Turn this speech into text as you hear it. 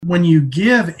when you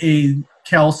give a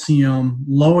calcium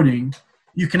loading,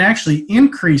 you can actually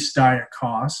increase diet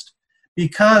cost,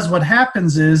 because what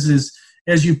happens is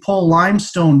as you pull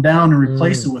limestone down and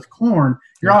replace it with corn,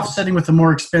 you're offsetting with a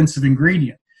more expensive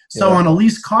ingredient. So on a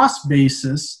least cost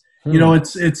basis,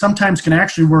 it sometimes can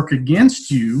actually work against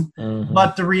you.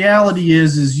 But the reality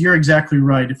is you're exactly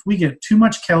right. If we get too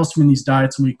much calcium in these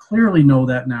diets, and we clearly know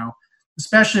that now,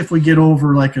 especially if we get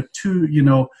over like a 2,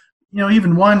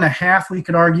 even 1.5, we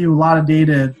could argue, a lot of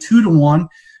data 2 to 1.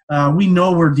 We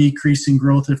know we're decreasing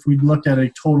growth if we looked at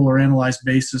a total or analyzed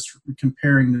basis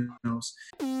comparing those.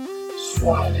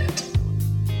 Swine it.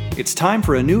 It's time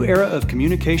for a new era of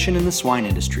communication in the swine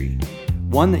industry,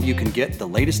 one that you can get the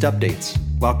latest updates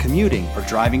while commuting or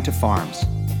driving to farms.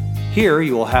 Here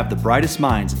you will have the brightest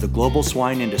minds of the global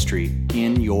swine industry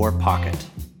in your pocket.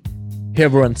 Hey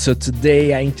everyone, so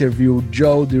today I interviewed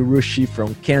Joe DeRouchey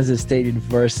from Kansas State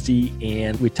University,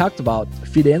 and we talked about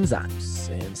feed enzymes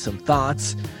and some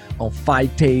thoughts on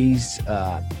phytase,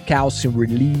 calcium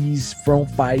release from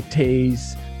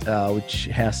phytase, which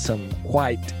has some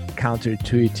quite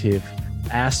counterintuitive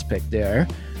aspect there.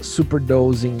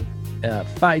 Superdosing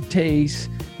phytase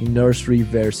in nursery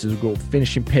versus growth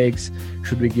finishing pigs.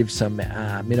 Should we give some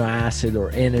amino acid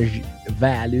or energy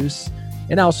values?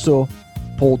 And also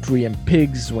poultry and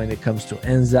pigs when it comes to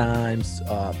enzymes.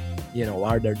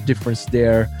 Are there difference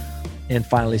there? And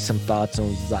finally, some thoughts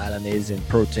on xylanase and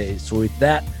protease. So with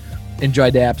that,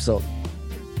 enjoy the episode.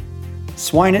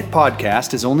 Swine It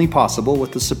podcast is only possible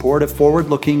with the support of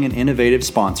forward-looking and innovative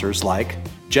sponsors like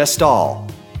Gestal,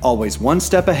 always one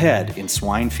step ahead in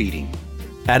swine feeding.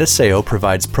 Adiseo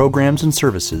provides programs and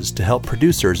services to help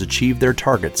producers achieve their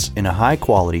targets in a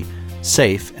high-quality,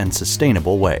 safe, and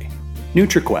sustainable way.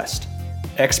 NutriQuest,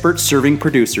 experts serving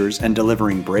producers and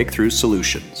delivering breakthrough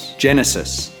solutions.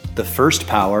 Genesis, the first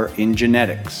power in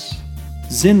genetics.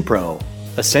 Zinpro,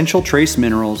 essential trace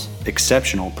minerals,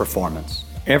 exceptional performance.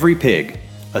 Every Pig,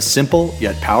 a simple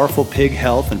yet powerful pig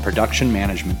health and production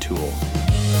management tool.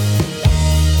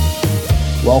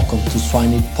 Welcome to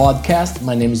Swine It Podcast.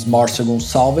 My name is Marcio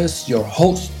Gonçalves, your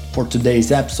host for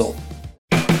today's episode.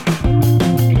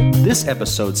 This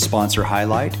episode's sponsor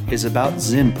highlight is about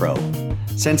Zinpro.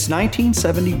 Since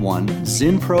 1971,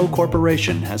 Zinpro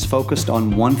Corporation has focused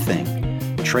on one thing: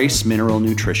 trace mineral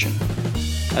nutrition.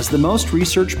 As the most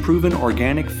research-proven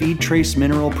organic feed trace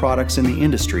mineral products in the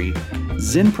industry,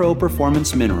 Zinpro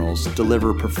Performance Minerals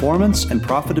deliver performance and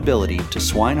profitability to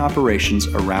swine operations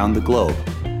around the globe.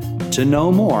 To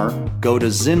know more, go to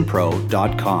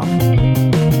zinpro.com.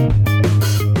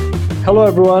 Hello,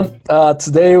 everyone.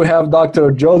 Today we have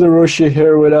Dr. Joe DeRouchey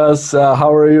here with us.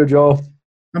 How are you, Joe?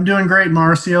 I'm doing great,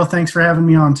 Marcio. Thanks for having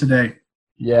me on today.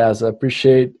 Yes, I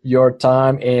appreciate your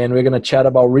time, and we're going to chat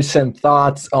about recent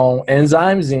thoughts on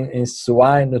enzymes in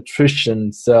swine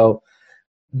nutrition. So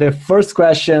the first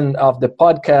question of the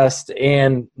podcast,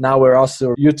 and now we're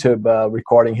also YouTube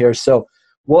recording here. So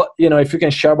if you can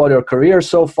share about your career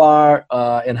so far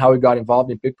and how you got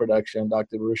involved in pig production,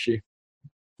 Dr. DeRouchey.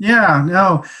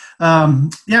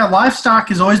 Livestock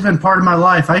has always been part of my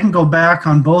life. I can go back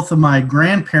on both of my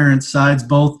grandparents' sides.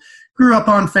 Both grew up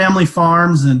on family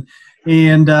farms, and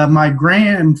my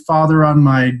grandfather on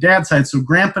my dad's side, so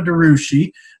Grandpa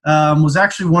DeRouchey, was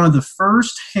actually one of the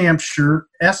first Hampshire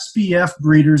SBF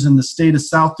breeders in the state of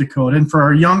South Dakota. And for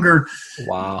our younger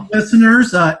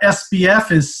listeners,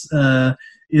 SBF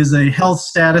is a health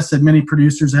status that many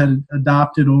producers had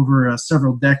adopted over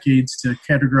several decades to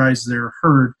categorize their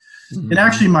herd. And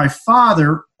actually, my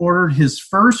father ordered his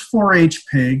first 4-H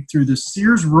pig through the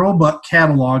Sears Roebuck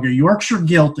catalog, a Yorkshire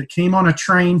gilt that came on a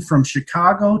train from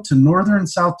Chicago to northern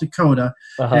South Dakota,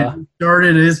 and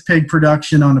started his pig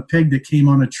production on a pig that came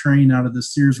on a train out of the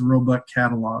Sears Roebuck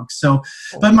catalog. So,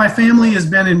 but my family has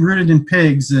been rooted in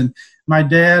pigs, and my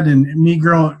dad and me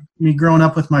growing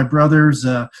up with my brothers,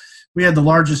 we had the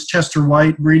largest Chester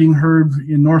White breeding herd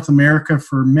in North America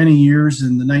for many years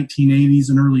in the 1980s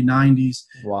and early 90s.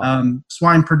 Wow.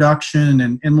 Swine production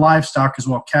and livestock as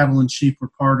well, cattle and sheep, were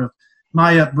part of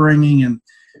my upbringing. And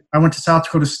I went to South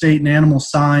Dakota State in animal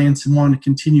science and wanted to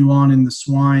continue on in the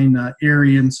swine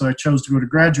area. And so I chose to go to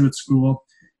graduate school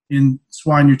in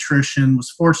swine nutrition, was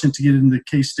fortunate to get into the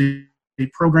K-State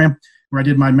program where I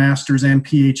did my master's and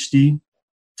PhD.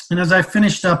 And as I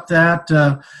finished up that,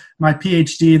 my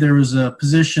PhD, there was a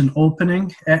position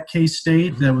opening at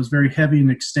K-State that was very heavy in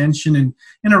extension and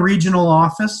in a regional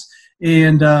office.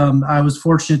 And I was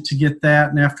fortunate to get that.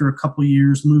 And after a couple of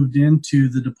years, moved into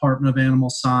the Department of Animal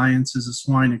Science as a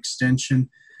swine extension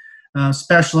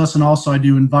specialist. And also I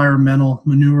do environmental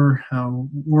manure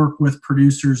work with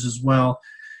producers as well.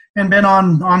 and been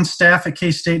on staff at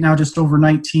K-State now just over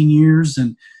 19 years.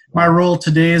 And my role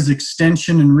today is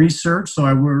extension and research. So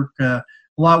I work a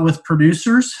lot with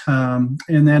producers, and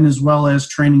then as well as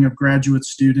training of graduate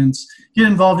students. Get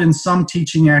involved in some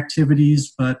teaching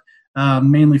activities, but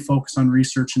mainly focus on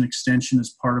research and extension as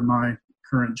part of my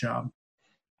current job.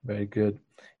 Very good.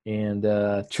 And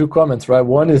 2 comments, right?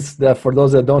 One is that for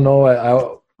those that don't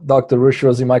know, Dr. DeRouchey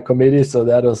was in my committee, so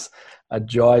that was a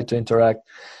joy to interact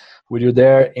with you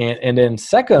there. And then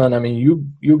second, I mean,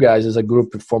 you guys as a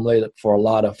group formulated for a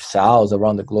lot of sows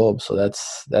around the globe, so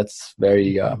that's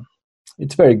very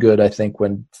it's very good, I think,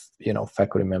 when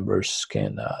faculty members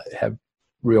can have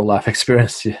real life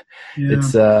experience. Yeah.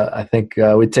 It's I think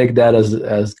we take that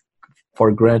as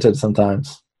for granted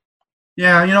sometimes.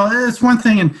 Yeah, it's one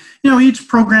thing, and each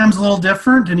program's a little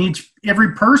different, and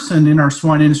every person in our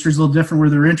swine industry is a little different where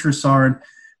their interests are, and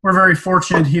we're very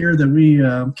fortunate here that we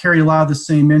carry a lot of the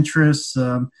same interests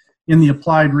in the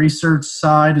applied research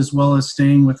side, as well as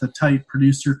staying with a tight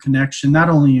producer connection, not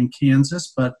only in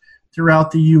Kansas but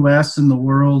throughout the U.S. and the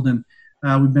world. And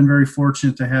we've been very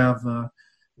fortunate to have a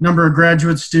number of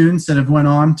graduate students that have went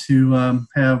on to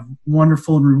have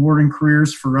wonderful and rewarding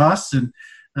careers for us, and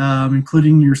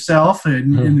including yourself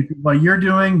and what you're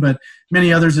doing, but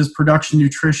many others as production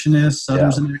nutritionists,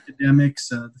 others in academics,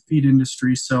 the feed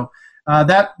industry. So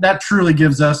that truly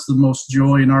gives us the most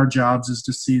joy in our jobs, is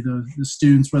to see the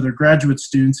students, whether graduate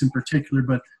students in particular,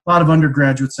 but a lot of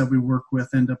undergraduates that we work with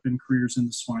end up in careers in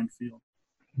the swine field.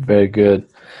 Very good.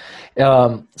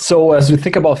 So as we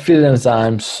think about feed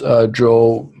enzymes,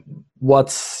 Joe,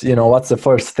 what's the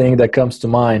first thing that comes to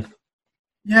mind?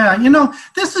 Yeah,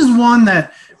 this is one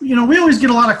that, we always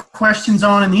get a lot of questions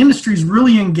on, and the industry is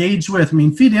really engaged with. I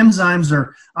mean, feed enzymes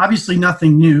are obviously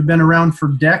nothing new, been around for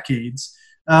decades.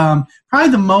 Probably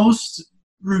the most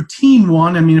routine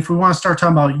one, I mean, if we want to start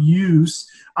talking about use,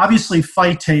 obviously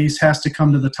phytase has to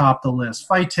come to the top of the list.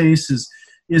 Phytase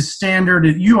is standard.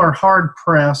 You are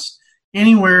hard-pressed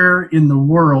anywhere in the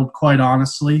world, quite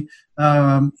honestly,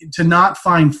 to not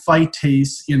find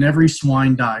phytase in every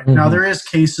swine diet. Now, there is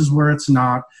cases where it's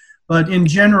not, but in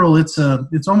general, it's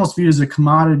almost viewed as a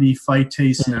commodity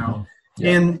phytase now.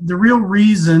 And the real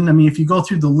reason, I mean, if you go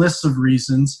through the list of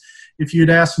reasons, if you'd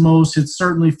ask most, it's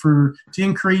certainly to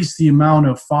increase the amount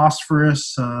of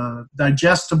phosphorus,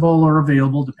 digestible or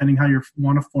available, depending how you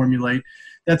want to formulate,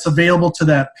 that's available to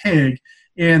that pig.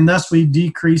 And thus we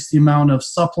decrease the amount of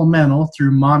supplemental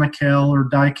through monocal or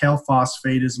dical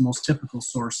phosphate as the most typical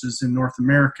sources in North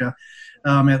America,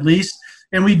 at least.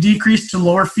 And we decrease to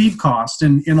lower feed cost.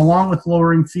 And along with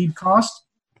lowering feed cost,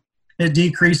 it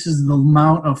decreases the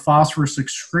amount of phosphorus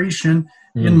excretion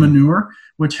in manure,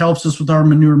 which helps us with our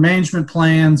manure management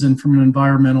plans and from an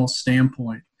environmental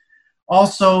standpoint.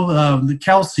 Also, the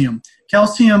calcium.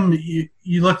 Calcium,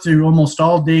 you look through almost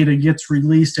all data, gets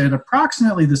released at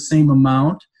approximately the same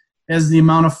amount as the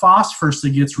amount of phosphorus that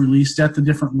gets released at the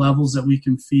different levels that we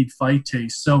can feed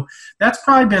phytase. So that's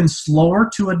probably been slower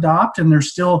to adopt, and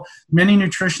there's still many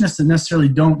nutritionists that necessarily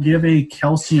don't give a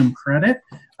calcium credit.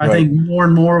 I think more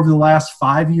and more over the last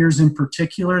 5 years in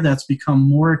particular, that's become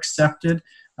more accepted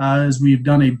as we've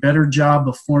done a better job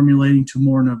of formulating to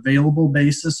more an available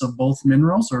basis of both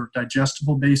minerals, or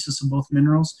digestible basis of both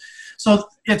minerals. So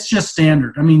it's just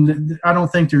standard. I mean, I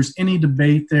don't think there's any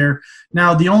debate there.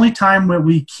 Now, the only time that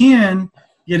we can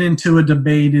get into a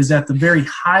debate is at the very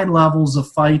high levels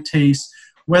of phytase,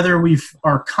 whether we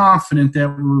are confident that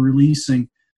we're releasing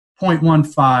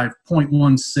 0.15,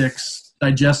 0.16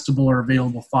 digestible or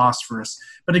available phosphorus.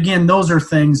 But again, those are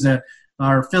things that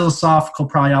are philosophical,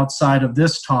 probably outside of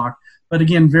this talk, but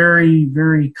again, very,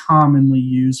 very commonly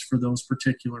used for those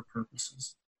particular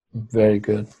purposes. Very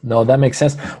good. No, that makes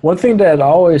sense. One thing that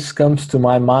always comes to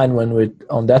my mind when we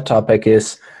on that topic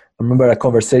is, I remember a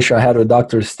conversation I had with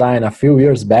Dr. Stein a few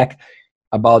years back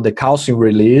about the calcium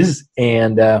release,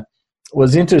 and it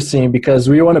was interesting because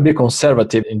we want to be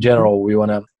conservative in general. We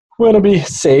want to be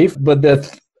safe, but the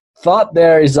thought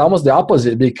there is almost the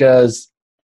opposite, because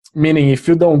meaning if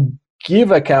you don't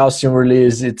give a calcium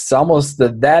release, it's almost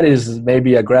that is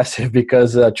maybe aggressive,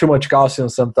 because too much calcium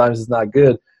sometimes is not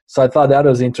good. So I thought that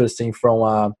was interesting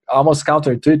from almost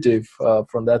counterintuitive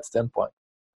from that standpoint.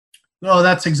 No,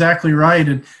 that's exactly right.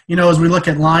 And, as we look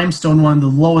at limestone, one of the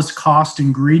lowest cost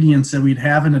ingredients that we'd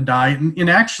have in a diet, and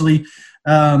actually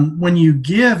when you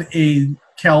give a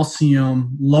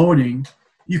calcium loading,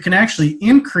 you can actually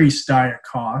increase diet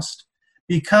cost,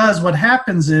 because what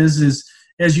happens is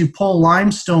as you pull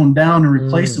limestone down and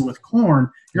replace it with corn,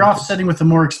 you're offsetting with a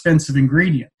more expensive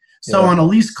ingredient. So on a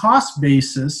least cost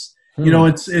basis,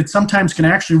 It sometimes can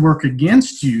actually work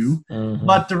against you.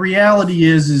 But the reality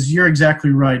is you're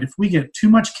exactly right. If we get too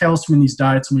much calcium in these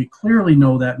diets, and we clearly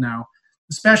know that now,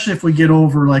 especially if we get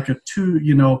over like a 2,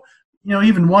 even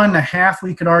 1.5,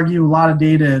 we could argue a lot of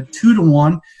data 2 to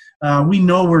 1. We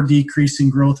know we're decreasing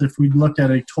growth if we looked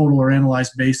at a total or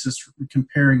analyzed basis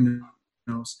comparing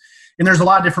those. And there's a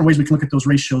lot of different ways we can look at those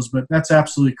ratios, but that's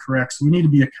absolutely correct. So we need to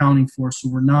be accounting for so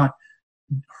we're not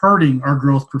hurting our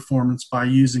growth performance by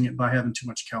using it by having too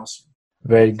much calcium.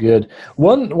 Very good.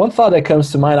 One thought that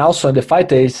comes to mind also in the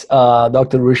phytase,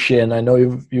 Dr. DeRouchey, and I know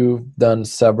you've done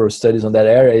several studies on that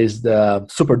area, is the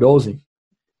superdosing.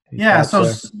 Yeah,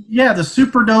 the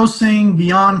superdosing,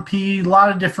 Beyond P, a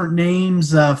lot of different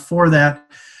names for that.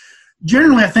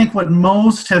 Generally, I think what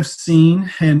most have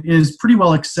seen and is pretty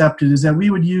well accepted is that we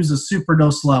would use a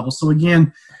superdose level. So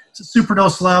again, it's a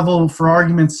superdose level, for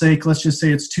argument's sake, let's just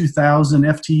say it's 2,000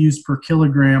 FTUs per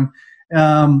kilogram,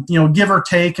 give or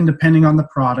take and depending on the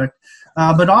product.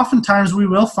 But oftentimes we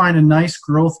will find a nice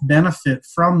growth benefit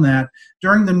from that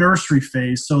during the nursery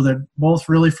phase, so that both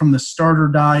really from the starter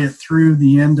diet through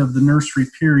the end of the nursery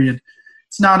period,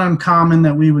 it's not uncommon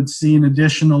that we would see an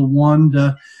additional 1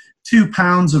 to 2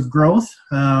 pounds of growth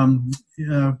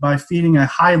by feeding a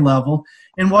high level.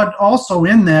 And what also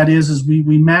in that is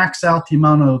we max out the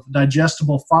amount of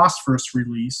digestible phosphorus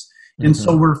release. And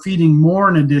so we're feeding more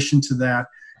in addition to that.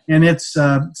 And it's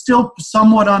still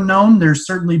somewhat unknown. There's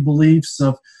certainly beliefs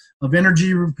of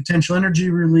potential energy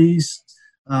release,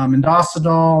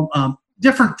 indocidal,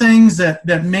 different things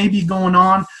that may be going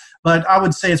on. But I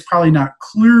would say it's probably not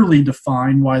clearly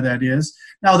defined why that is.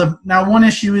 Now one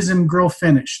issue is in grow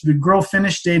finish. The grow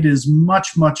finish data is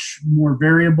much, much more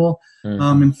variable.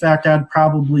 In fact, I'd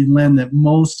probably lend that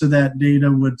most of that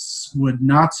data would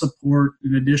not support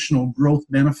an additional growth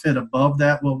benefit above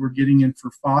that, what we're getting in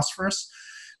for phosphorus.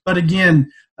 But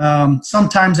again,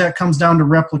 sometimes that comes down to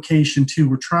replication too.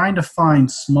 We're trying to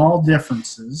find small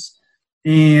differences.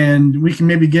 And we can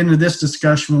maybe get into this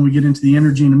discussion when we get into the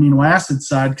energy and amino acid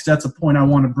side, because that's a point I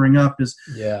want to bring up is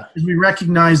we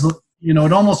recognize,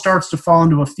 it almost starts to fall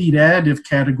into a feed additive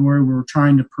category where we're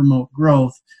trying to promote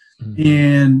growth.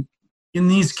 And in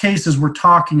these cases, we're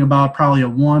talking about probably a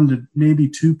 1 to maybe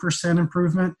 2%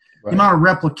 improvement. Right. The amount of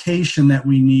replication that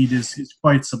we need is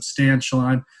quite substantial.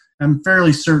 And I'm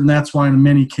fairly certain that's why in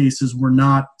many cases we're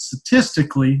not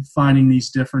statistically finding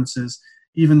these differences,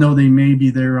 even though they may be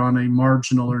there on a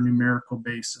marginal or numerical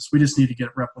basis. We just need to get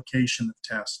replication to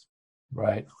test.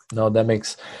 Right. No, that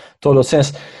makes total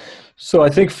sense. So I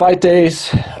think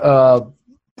phytase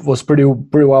was pretty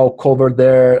well covered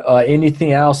there.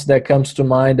 Anything else that comes to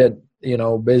mind that,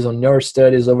 based on your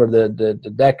studies over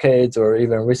the decades or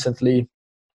even recently?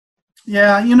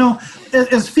 Yeah,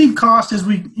 as feed cost, as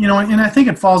we, and I think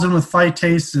it falls in with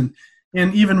phytase and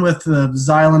even with the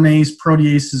xylanase,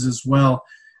 proteases as well.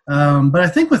 But I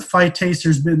think with phytase,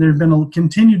 there have been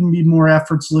continued to be more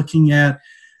efforts looking at,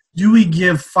 do we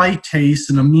give phytase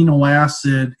an amino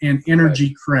acid and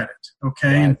energy credit? Okay,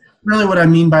 right. And really what I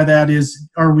mean by that is,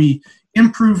 are we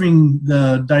improving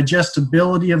the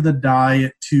digestibility of the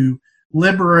diet to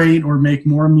liberate or make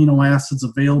more amino acids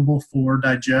available for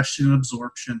digestion and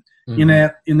absorption in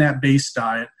that base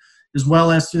diet, as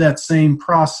well as through that same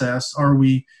process, are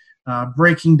we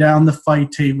breaking down the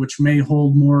phytate, which may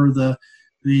hold more of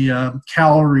the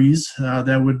calories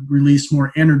that would release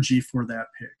more energy for that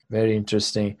pig. Very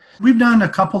interesting. We've done a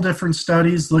couple different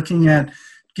studies looking at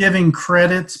giving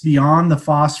credits beyond the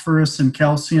phosphorus and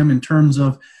calcium in terms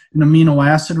of an amino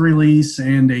acid release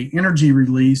and a energy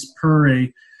release per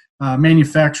a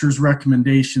manufacturer's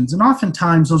recommendations. And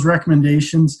oftentimes those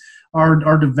recommendations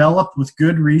are developed with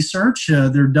good research.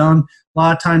 They're done a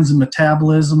lot of times in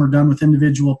metabolism or done with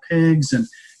individual pigs,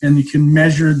 and you can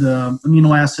measure the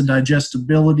amino acid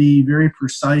digestibility very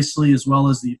precisely, as well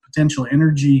as the potential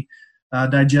energy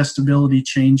digestibility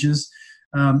changes.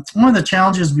 One of the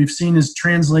challenges we've seen is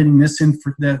translating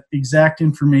that exact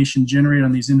information generated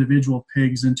on these individual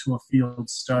pigs into a field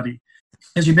study.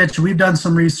 As you mentioned, we've done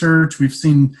some research. We've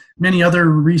seen many other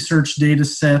research data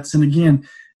sets. And again,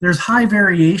 there's high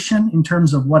variation in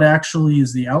terms of what actually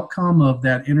is the outcome of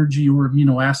that energy or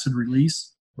amino acid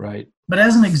release. Right. But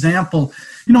as an example,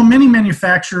 many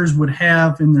manufacturers would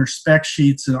have in their spec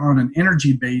sheets on an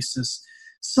energy basis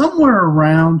somewhere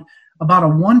around about a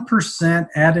 1%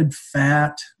 added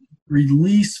fat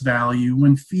release value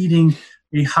when feeding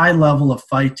a high level of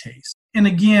phytase. And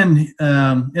again,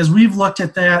 as we've looked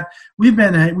at that, we've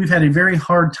had a very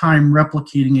hard time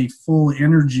replicating a full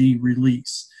energy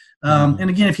release. And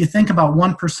again, if you think about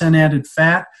 1% added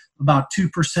fat, about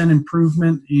 2%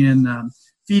 improvement in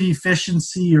feed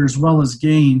efficiency or as well as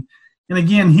gain. And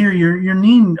again, here you're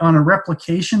needing on a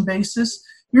replication basis,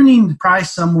 you're needing to probably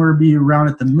somewhere be around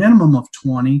at the minimum of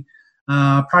 20,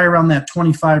 probably around that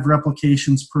 25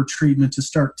 replications per treatment to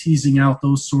start teasing out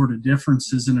those sort of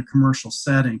differences in a commercial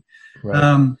setting.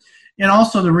 Right. And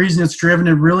also the reason it's driven,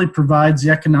 it really provides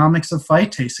the economics of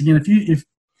phytase. Again, if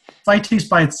phytase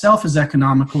by itself is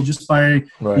economical just by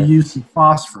the use of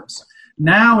phosphorus.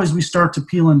 Now, as we start to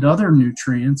peel into other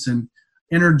nutrients and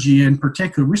energy in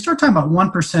particular, we start talking about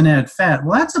 1% added fat.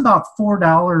 Well, that's about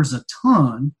 $4 a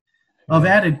ton of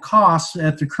added costs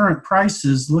at the current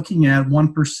prices, looking at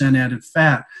 1% added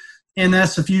fat. And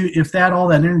that's if that all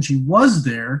that energy was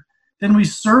there, then we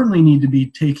certainly need to be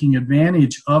taking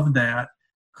advantage of that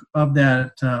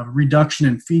reduction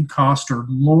in feed cost or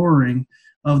lowering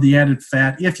of the added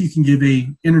fat if you can give a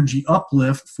energy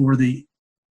uplift for the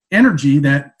energy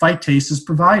that phytase is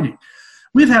providing.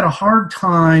 We've had a hard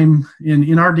time,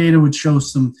 in our data would show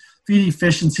some feed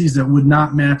efficiencies that would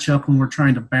not match up when we're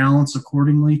trying to balance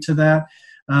accordingly to that.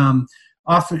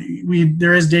 Often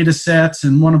there is data sets,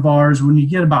 and one of ours, when you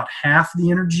get about half the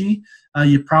energy,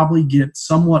 you probably get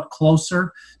somewhat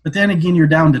closer. But then again, you're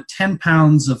down to 10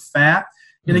 pounds of fat.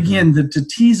 And again, to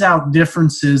tease out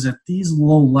differences at these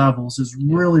low levels is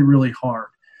really, really hard.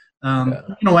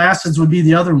 Amino acids would be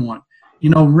the other one.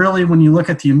 Really, when you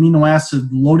look at the amino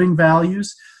acid loading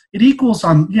values, it equals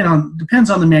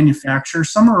depends on the manufacturer,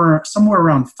 somewhere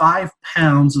around 5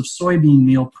 pounds of soybean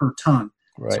meal per ton.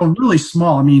 Right. So really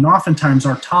small. I mean, oftentimes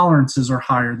our tolerances are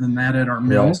higher than that at our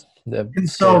mills. And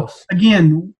so,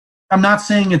 again, I'm not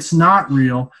saying it's not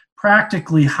real.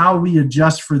 Practically, how we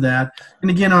adjust for that,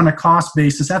 and again, on a cost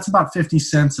basis, that's about 50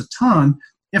 cents a ton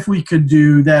if we could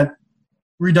do that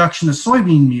reduction of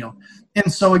soybean meal.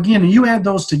 And so, again, you add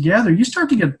those together, you start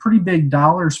to get pretty big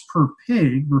dollars per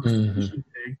pig,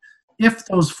 if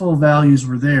those full values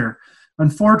were there.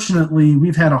 Unfortunately,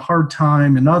 we've had a hard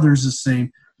time, and others the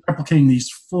same, replicating these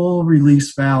full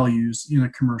release values in a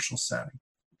commercial setting.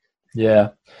 Yeah.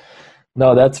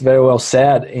 No, that's very well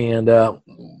said. And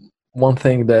one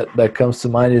thing that comes to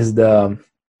mind is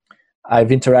I've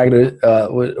interacted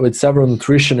with several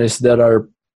nutritionists that are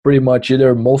pretty much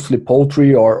either mostly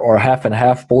poultry or half and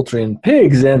half poultry and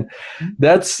pigs. And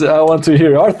I want to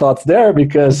hear your thoughts there,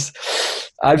 because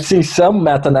I've seen some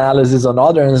meta-analysis on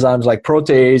other enzymes like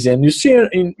protease, and you see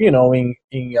in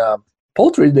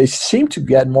poultry, they seem to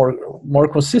get more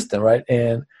consistent, right?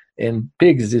 And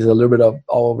pigs is a little bit of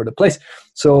all over the place.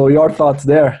 So your thoughts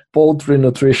there, poultry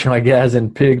nutrition, I guess,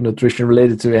 and pig nutrition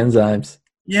related to enzymes.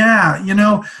 Yeah,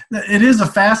 it is a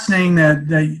fascinating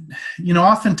that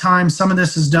oftentimes some of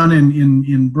this is done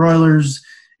in broilers,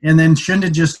 and then shouldn't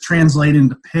it just translate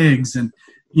into pigs? And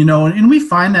we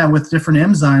find that with different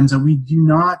enzymes that we do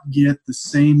not get the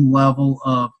same level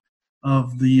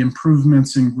of the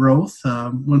improvements in growth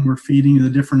when we're feeding the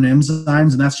different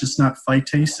enzymes, and that's just not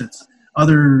phytase, it's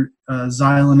other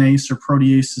xylanase or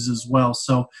proteases as well.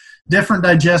 So different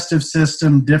digestive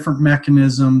system, different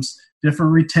mechanisms,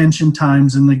 different retention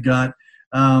times in the gut,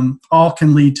 all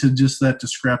can lead to just that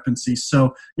discrepancy.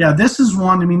 So yeah, this is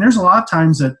one. I mean, there's a lot of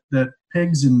times that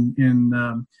pigs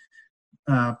and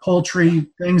poultry,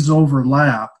 things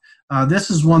overlap. This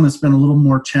is one that's been a little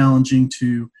more challenging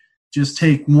to just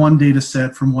take one data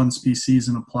set from one species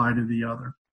and apply to the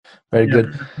other. Very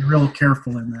good. Be real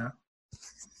careful in that.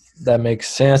 That makes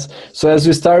sense. So as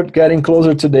we start getting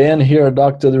closer to the end here,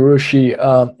 Dr. DeRouchey,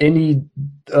 any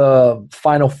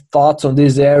final thoughts on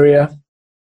this area?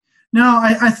 No,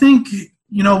 I think,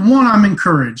 one, I'm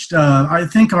encouraged. I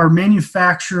think our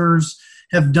manufacturers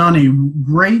have done a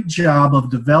great job of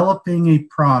developing a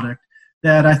product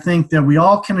that I think that we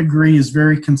all can agree is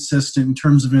very consistent in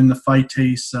terms of in the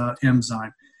phytase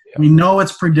enzyme. Yeah. We know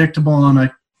it's predictable on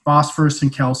a phosphorus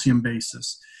and calcium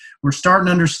basis. We're starting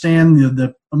to understand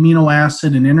the amino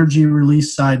acid and energy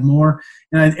release side more,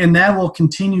 and that will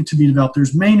continue to be developed.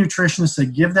 There's many nutritionists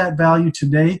that give that value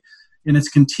today, and it's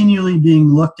continually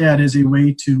being looked at as a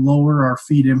way to lower our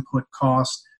feed input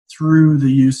costs through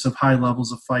the use of high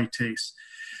levels of phytase.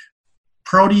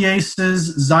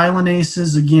 Proteases,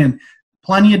 xylanases, again,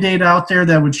 plenty of data out there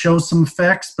that would show some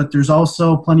effects, but there's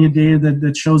also plenty of data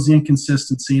that shows the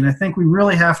inconsistency. And I think we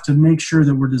really have to make sure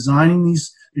that we're designing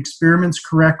these experiments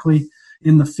correctly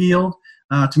in the field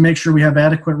to make sure we have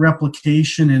adequate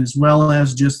replication, and as well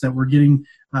as just that we're getting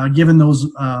given those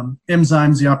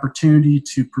enzymes the opportunity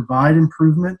to provide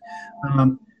improvement.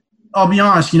 I'll be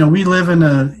honest, we live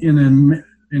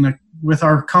with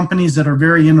our companies that are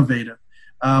very innovative.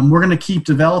 We're going to keep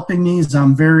developing these.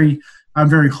 I'm very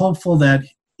hopeful that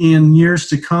in years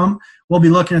to come, we'll be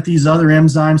looking at these other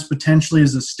enzymes potentially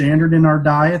as a standard in our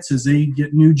diets as they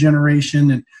get new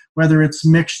generation, and whether it's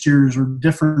mixtures or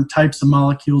different types of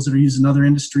molecules that are used in other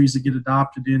industries that get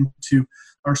adopted into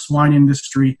our swine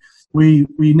industry. We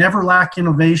never lack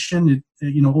innovation,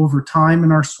 over time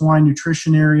in our swine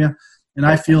nutrition area. And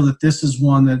I feel that this is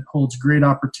one that holds great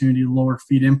opportunity to lower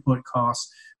feed input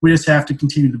costs. We just have to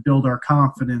continue to build our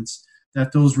confidence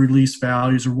that those release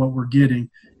values or what we're getting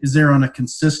is there on a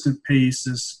consistent pace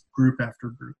as group after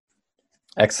group.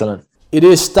 Excellent. It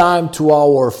is time to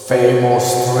our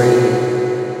famous three.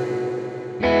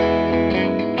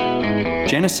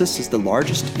 Genesis is the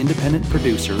largest independent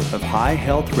producer of high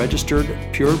health registered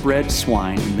purebred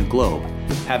swine in the globe,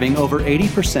 having over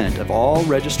 80% of all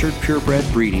registered purebred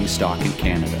breeding stock in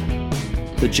Canada.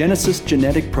 The Genesis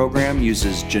genetic program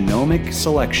uses genomic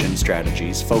selection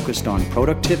strategies focused on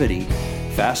productivity,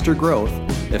 faster growth,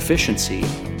 efficiency,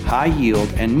 high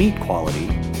yield, and meat quality.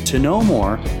 To know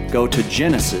more, go to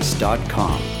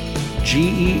genesis.com.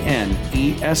 GENESUS.com.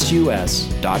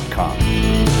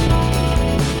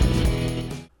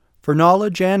 For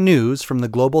knowledge and news from the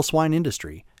global swine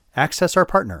industry, access our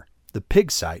partner,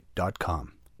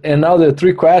 thepigsite.com. And now the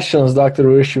three questions, Dr.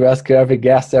 Rush, we ask every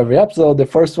guest every episode. The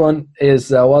first one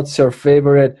is, what's your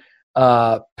favorite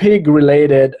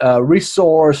pig-related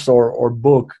resource or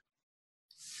book?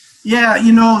 Yeah,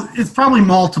 it's probably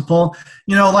multiple.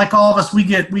 Like all of us, we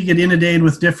get inundated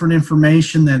with different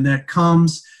information that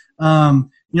comes.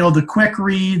 The quick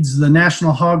reads, the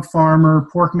National Hog Farmer,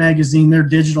 Pork Magazine, they're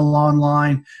digital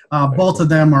online. Both of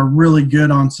them are really good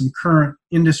on some current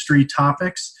industry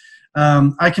topics.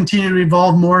 I continue to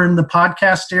evolve more in the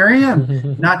podcast area,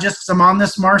 not just because I'm on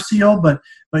this, Marcio, but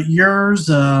yours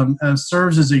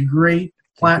serves as a great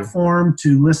platform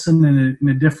to listen in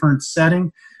a different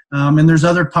setting. And there's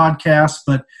other podcasts,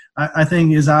 but I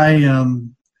think as I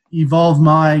evolve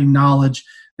my knowledge,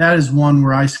 that is one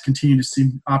where I continue to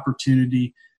see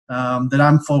opportunity that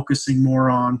I'm focusing more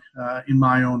on in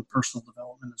my own personal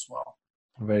development as well.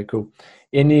 Very cool.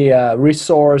 Any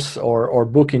resource or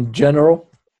book in general?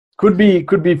 Could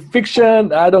be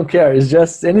fiction. I don't care. It's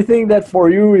just anything that for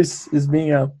you is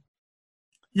being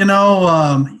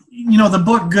the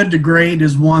book Good to Great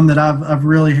is one that I've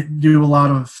really do a lot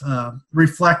of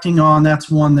reflecting on. That's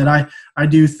one that I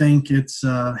do think it's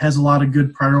has a lot of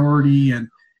good priority and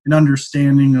an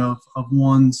understanding of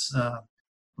one's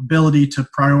ability to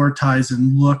prioritize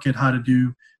and look at how to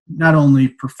do not only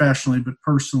professionally but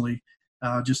personally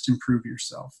just improve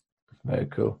yourself. Very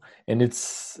cool. And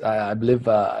it's, I believe,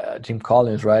 Jim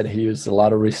Collins, right? He used a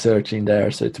lot of research in there,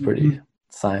 so it's pretty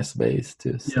science-based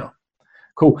too. So. Yeah.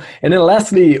 Cool. And then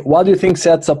lastly, what do you think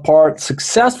sets apart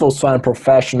successful swine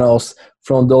professionals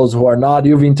from those who are not?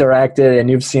 You've interacted and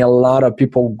you've seen a lot of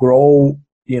people grow,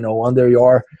 under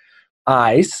your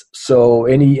eyes. So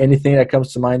anything that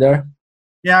comes to mind there?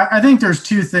 Yeah, I think there's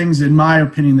two things, in my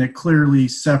opinion, that clearly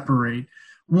separate.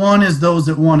 One is those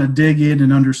that want to dig in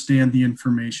and understand the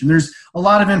information. There's a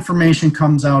lot of information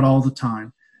comes out all the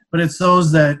time, but it's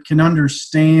those that can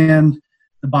understand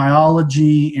the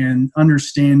biology and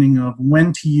understanding of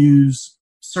when to use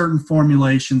certain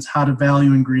formulations, how to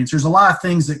value ingredients. There's a lot of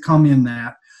things that come in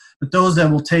that, but those that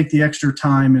will take the extra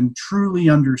time and truly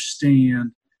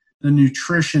understand the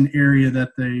nutrition area that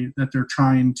they're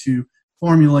trying to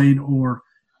formulate or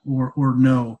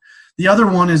know. The other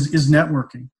one is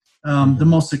networking. The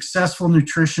most successful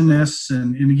nutritionists,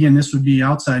 and again, this would be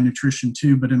outside nutrition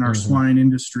too, but in our swine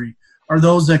industry, are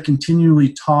those that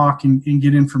continually talk and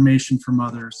get information from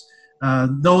others.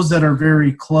 Those that are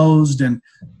very closed and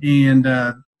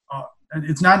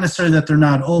it's not necessarily that they're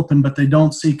not open, but they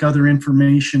don't seek other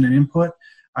information and input.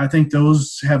 I think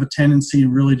those have a tendency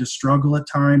really to struggle at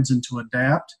times and to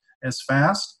adapt as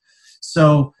fast.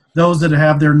 So those that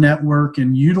have their network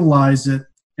and utilize it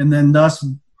and then thus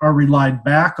are relied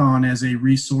back on as a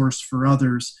resource for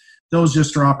others, those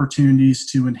just are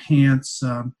opportunities to enhance,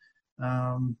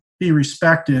 be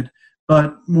respected,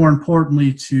 but more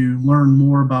importantly, to learn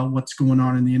more about what's going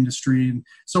on in the industry. And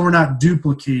so we're not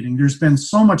duplicating. There's been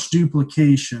so much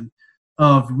duplication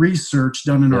of research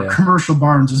done in our commercial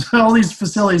barns. All these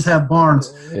facilities have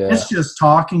barns. It's just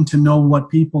talking to know what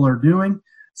people are doing.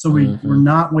 So we're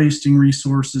not wasting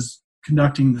resources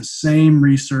conducting the same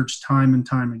research time and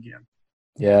time again.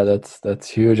 Yeah, that's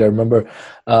huge. I remember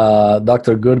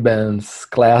Dr. Goodman's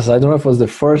class. I don't know if it was the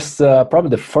first, probably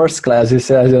the first class. He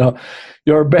says,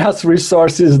 your best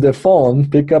resource is the phone.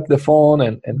 Pick up the phone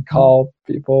and call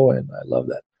people, and I love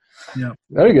that. Yeah,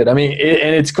 very good. I mean,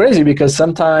 and it's crazy because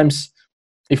sometimes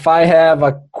if I have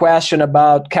a question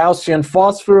about calcium,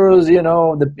 phosphorus,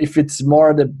 if it's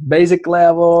more the basic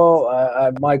level,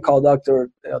 I might call Dr.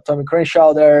 Tommy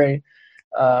Crenshaw there.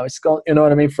 It's called, you know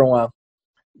what I mean, from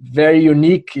very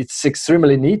unique. It's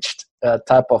extremely niche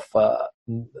type of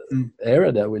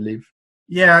area that we live.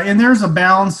 Yeah, and there's a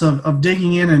balance of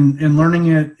digging in and learning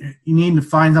it. You need to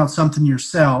find out something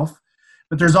yourself.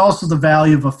 But there's also the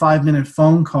value of a 5-minute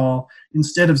phone call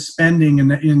instead of spending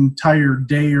an entire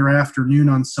day or afternoon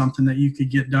on something that you could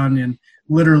get done in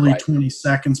literally 20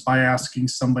 seconds by asking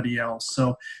somebody else.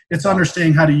 So it's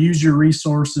understanding how to use your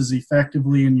resources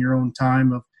effectively in your own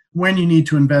time, of when you need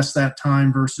to invest that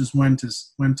time versus when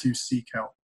to seek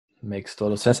help. Makes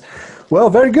total sense. Well,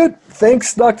 very good.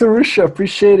 Thanks, Dr. DeRouchey.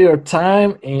 Appreciate your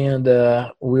time, and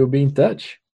we'll be in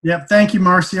touch. Yep. Thank you,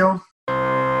 Marcio.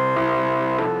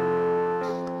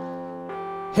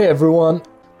 Hey, everyone.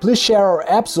 Please share our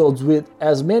episodes with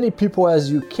as many people as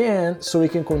you can so we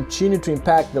can continue to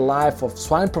impact the life of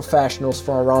swine professionals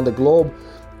from around the globe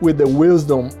with the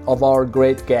wisdom of our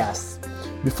great guests.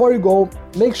 Before you go,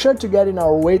 make sure to get in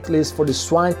our waitlist for the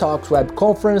Swine Talks Web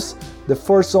Conference, the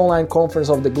first online conference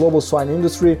of the global swine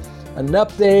industry, an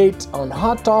update on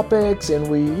hot topics, and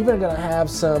we even gonna have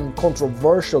some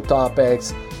controversial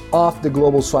topics of the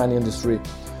global swine industry,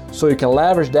 so you can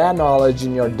leverage that knowledge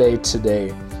in your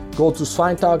day-to-day. Go to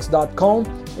swinetalks.com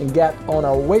and get on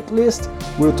our waitlist.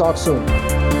 We'll talk soon.